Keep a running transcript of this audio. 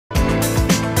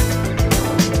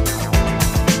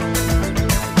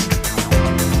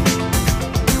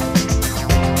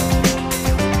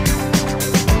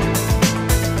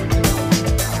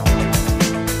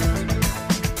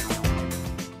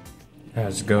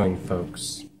How's it going,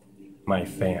 folks? My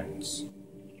fans.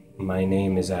 My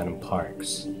name is Adam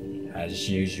Parks, as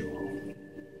usual.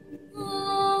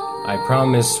 I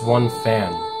promised one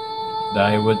fan that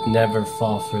I would never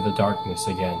fall for the darkness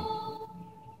again.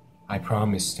 I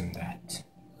promised him that.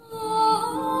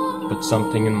 But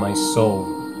something in my soul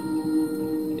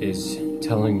is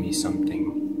telling me something.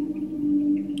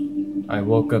 I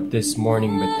woke up this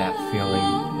morning with that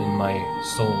feeling in my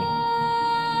soul.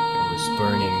 It was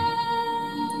burning.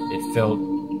 It felt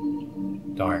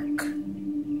dark.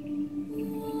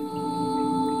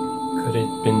 Could it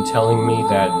have been telling me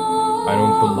that I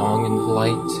don't belong in the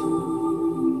light?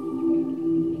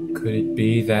 Could it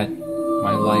be that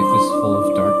my life is full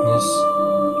of darkness?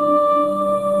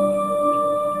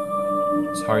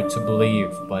 It's hard to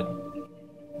believe, but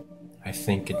I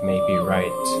think it may be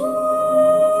right.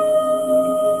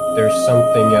 There's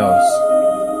something else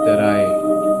that I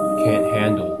can't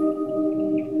handle.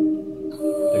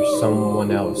 There's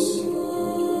someone else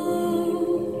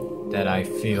that I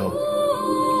feel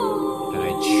that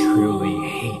I truly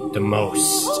hate the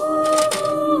most.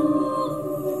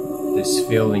 This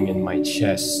feeling in my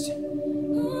chest.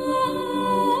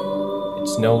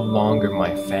 It's no longer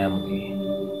my family.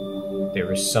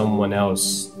 There is someone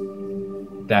else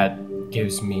that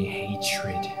gives me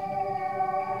hatred.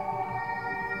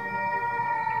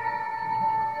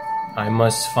 I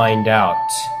must find out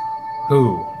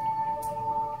who.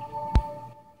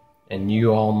 And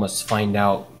you all must find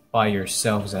out by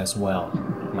yourselves as well,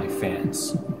 my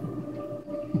fans.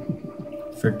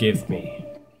 Forgive me,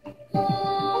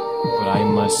 but I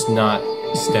must not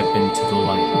step into the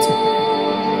light.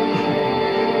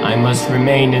 I must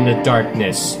remain in the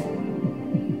darkness.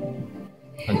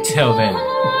 Until then,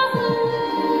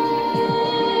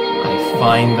 I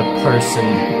find the person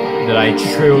that I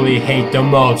truly hate the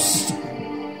most.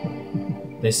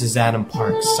 This is Adam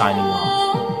Parks signing off.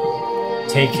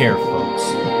 Take care, folks.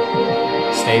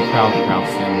 Stay proud,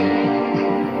 family.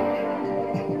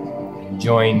 And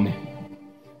join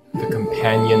the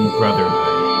Companion Brotherhood.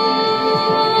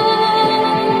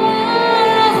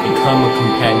 Become a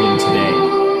companion today.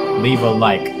 Leave a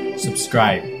like,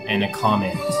 subscribe, and a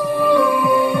comment.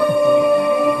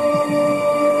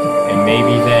 And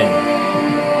maybe then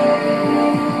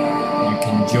you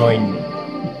can join me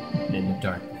in the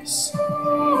darkness.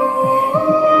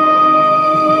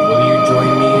 Will you join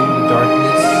me in the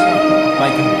darkness, my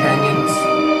companions?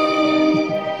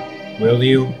 Will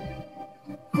you?